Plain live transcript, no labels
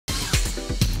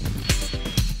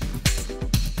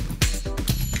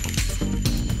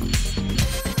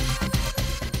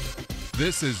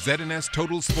This is ZNS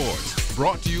Total Sports,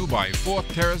 brought to you by Fourth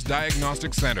Terrace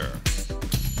Diagnostic Center.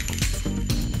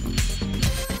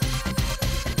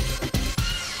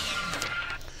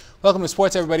 Welcome to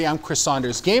sports, everybody. I'm Chris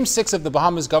Saunders. Game 6 of the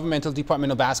Bahamas Governmental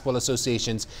Departmental Basketball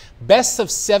Association's Best of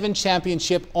 7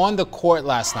 championship on the court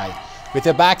last night. With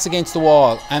their backs against the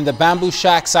wall and the Bamboo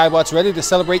Shack Cybots ready to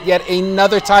celebrate yet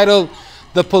another title,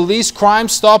 the Police Crime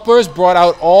Stoppers brought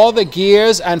out all the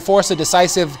gears and forced a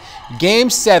decisive Game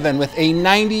 7 with a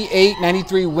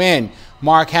 98-93 win.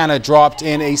 Mark Hanna dropped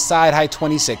in a side-high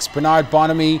 26. Bernard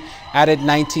Bonamy added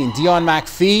 19. Dion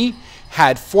McPhee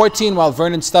had 14, while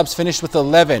Vernon Stubbs finished with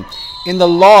 11. In the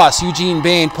loss, Eugene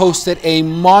Bain posted a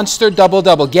monster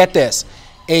double-double. Get this,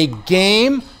 a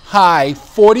game-high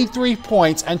 43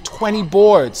 points and 20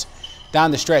 boards.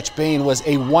 Down the stretch, Bain was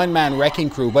a one-man wrecking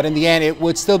crew, but in the end, it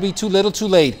would still be too little too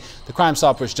late. The Crime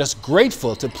Stoppers just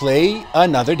grateful to play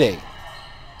another day.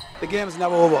 The game is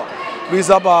never over. We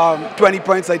was up 20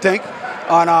 points, I think.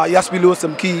 And yes, we lose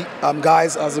some key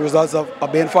guys as a result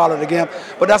of being fouled in the game,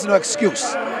 but that's no excuse.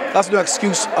 That's no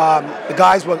excuse. The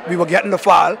guys, we were getting the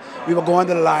foul, we were going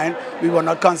to the line, we were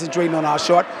not concentrating on our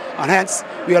shot, and hence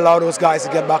we allowed those guys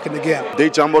to get back in the game.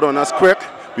 They jumped out on us quick.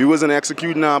 We wasn't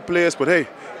executing our plays, but hey,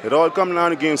 it all comes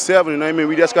down to Game 7. You know what I mean?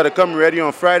 We just got to come ready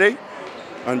on Friday,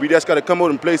 and we just got to come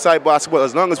out and play side basketball.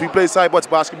 As long as we play side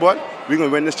basketball, we're going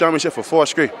to win this championship for 4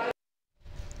 straight.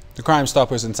 The Crime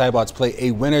Stoppers and Cybots play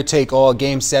a winner-take-all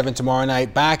Game 7 tomorrow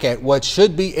night back at what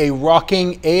should be a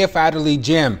rocking A.F. Adderley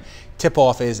gym.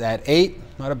 Tip-off is at 8.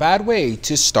 Not a bad way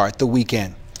to start the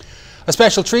weekend. A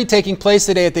special treat taking place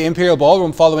today at the Imperial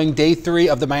Ballroom following Day 3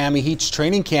 of the Miami Heat's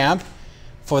training camp.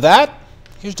 For that,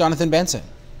 here's Jonathan Benson.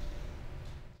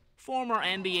 Former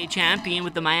NBA champion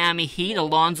with the Miami Heat,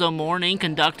 Alonzo Mourning,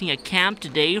 conducting a camp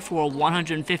today for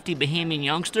 150 Bahamian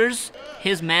youngsters.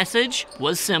 His message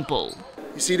was simple.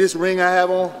 You see this ring I have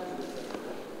on?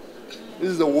 This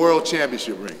is a world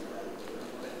championship ring.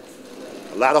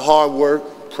 A lot of hard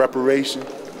work, preparation,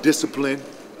 discipline,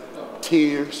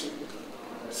 tears,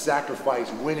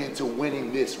 sacrifice went into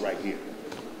winning this right here.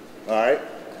 All right?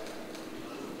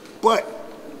 But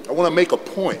I want to make a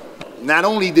point. Not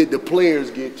only did the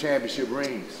players get championship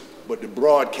rings, but the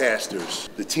broadcasters,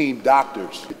 the team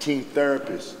doctors, the team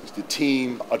therapists, the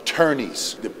team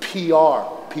attorneys, the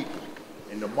PR people,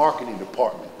 in the marketing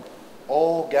department,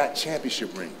 all got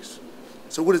championship rings.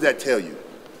 So what does that tell you?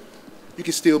 You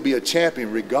can still be a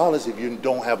champion regardless if you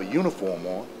don't have a uniform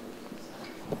on.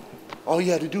 All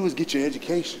you have to do is get your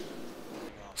education.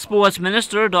 Sports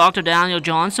Minister Dr. Daniel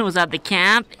Johnson was at the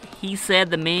camp. He said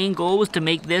the main goal was to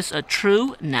make this a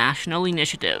true national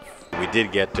initiative. We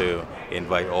did get to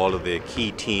invite all of the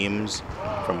key teams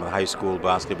from the high school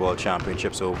basketball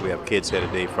championship. So we have kids here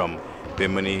today from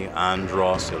Bimini,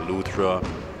 Andros, Eleuthera,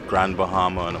 Grand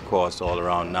Bahama, and of course all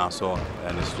around Nassau.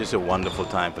 And it's just a wonderful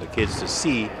time for the kids to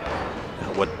see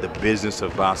what the business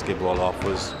of basketball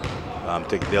offers.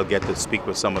 They'll get to speak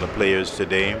with some of the players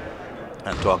today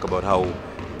and talk about how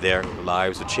their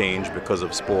lives have changed because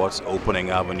of sports,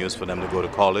 opening avenues for them to go to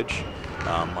college.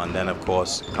 And then of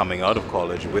course coming out of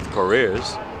college with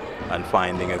careers and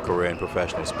finding a career in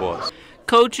professional sports.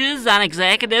 Coaches and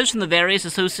executives from the various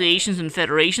associations and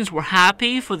federations were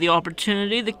happy for the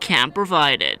opportunity the camp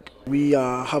provided. We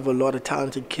have a lot of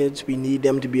talented kids. We need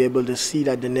them to be able to see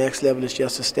that the next level is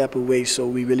just a step away. So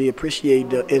we really appreciate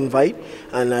the invite,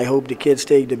 and I hope the kids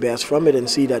take the best from it and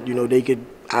see that, you know, they could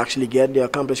actually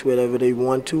accomplish whatever they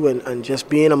want to, and just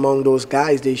being among those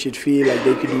guys, they should feel like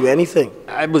they could do anything.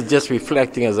 I was just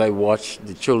reflecting as I watched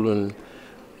the children.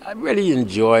 I really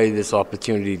enjoy this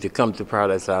opportunity to come to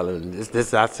Paradise Island.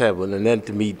 That's heaven, and then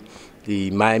to meet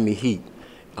the Miami Heat.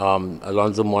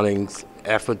 Alonzo Mourning's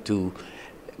effort to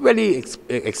really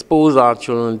expose our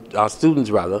children, our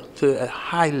students rather, to a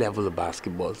high level of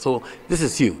basketball. So this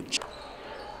is huge.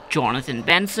 Jonathan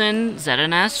Benson,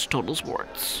 ZNS Total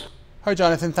Sports. All right,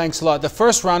 Jonathan, thanks a lot. The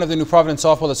first round of the New Providence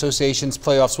Softball Association's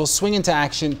playoffs will swing into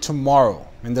action tomorrow.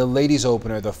 In the ladies'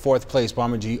 opener, the fourth-place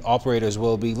Bomber G operators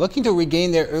will be looking to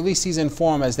regain their early season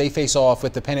form as they face off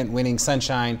with the pennant-winning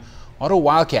Sunshine Auto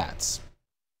Wildcats.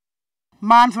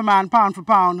 Man for man, pound for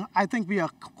pound, I think we are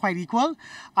quite equal.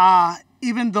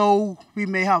 Even though we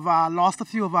may have lost a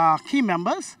few of our key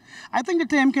members, I think the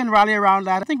team can rally around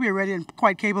that. I think we're ready and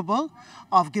quite capable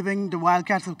of giving the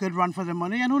Wildcats a good run for their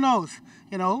money. And who knows,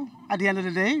 you know, at the end of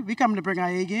the day, we come to bring our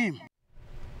A game.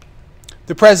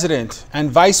 The president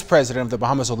and vice president of the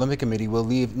Bahamas Olympic Committee will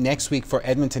leave next week for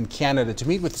Edmonton, Canada to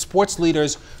meet with sports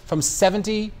leaders from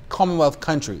 70 Commonwealth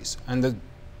countries. And the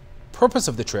purpose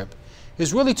of the trip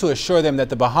is really to assure them that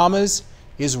the Bahamas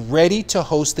is ready to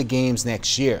host the Games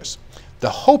next year. The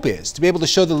hope is to be able to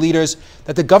show the leaders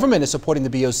that the government is supporting the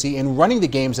BOC in running the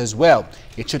games as well.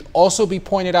 It should also be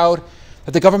pointed out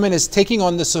that the government is taking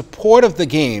on the support of the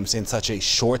games in such a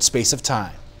short space of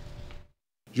time.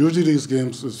 Usually these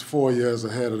games is 4 years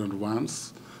ahead in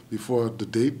advance before the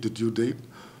due date,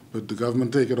 but the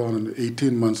government take it on in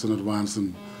 18 months in advance,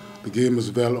 and the game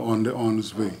is well on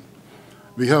its way.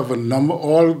 We have a number,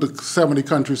 all the 70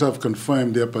 countries have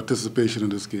confirmed their participation in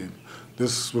this game.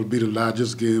 This will be the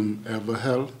largest game ever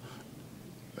held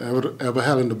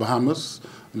in the Bahamas,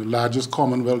 and the largest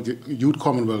youth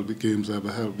Commonwealth games ever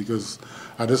held, because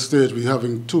at this stage we're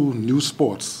having 2 new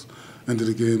sports into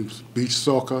the games, beach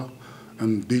soccer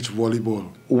and beach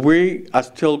volleyball. We are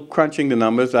still crunching the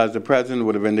numbers, as the president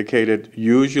would have indicated.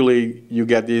 Usually you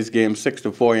get these games 6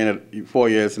 to 4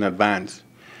 years in advance.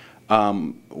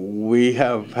 We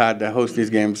have had to host these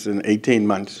games in 18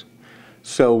 months.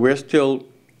 So we're still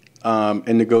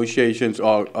in negotiations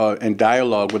or in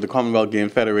dialogue with the Commonwealth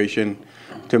Games Federation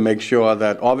to make sure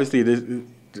that, obviously,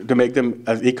 to make them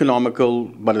as economical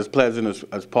but as pleasant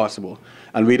as possible.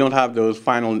 And we don't have those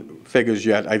final figures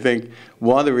yet. I think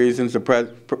one of the reasons the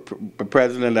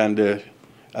president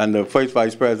and the first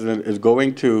vice president is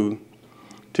going to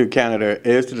Canada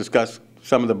is to discuss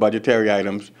some of the budgetary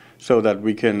items so that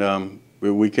we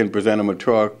can present a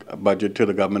mature budget to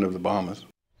the government of the Bahamas.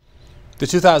 The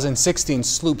 2016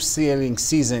 sloop sailing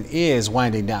season is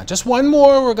winding down. Just one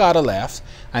more regatta left,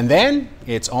 and then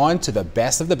it's on to the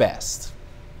best of the best.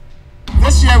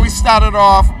 This year we started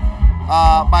off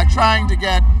by trying to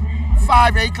get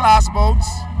 5 A-class boats,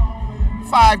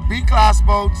 5 B-class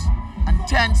boats, and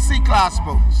 10 C-class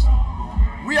boats.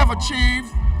 We have achieved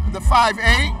the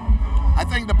 5A. I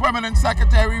think the permanent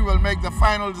secretary will make the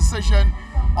final decision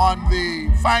on the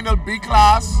final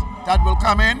B-class that will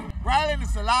come in. Bryland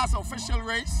is the last official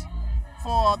race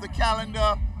for the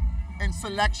calendar in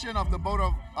selection of the boat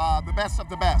of the best of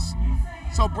the best.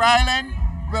 So Bryland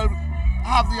will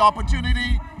have the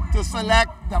opportunity to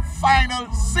select the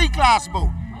final C-class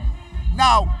boat.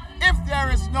 Now, if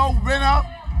there is no winner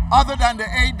other than the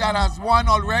 8 that has won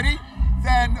already,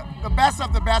 then the best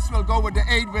of the best will go with the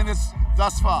 8 winners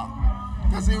thus far.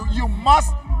 Because you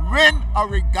must win a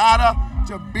regatta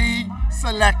to be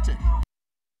selected.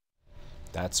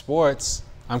 That's sports.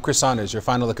 I'm Chris Saunders. Your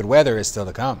final look at weather is still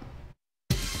to come.